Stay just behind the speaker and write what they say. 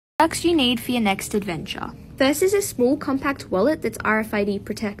Products you need for your next adventure. First is a small compact wallet that's RFID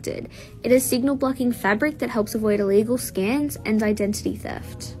protected. It has signal blocking fabric that helps avoid illegal scans and identity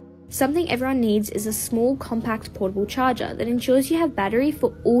theft. Something everyone needs is a small compact portable charger that ensures you have battery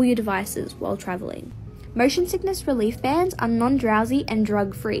for all your devices while traveling. Motion sickness relief bands are non-drowsy and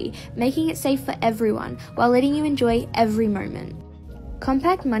drug-free, making it safe for everyone while letting you enjoy every moment.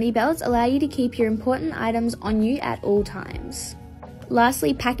 Compact money belts allow you to keep your important items on you at all times.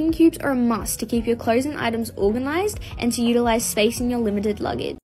 Lastly, packing cubes are a must to keep your clothes and items organized and to utilize space in your limited luggage.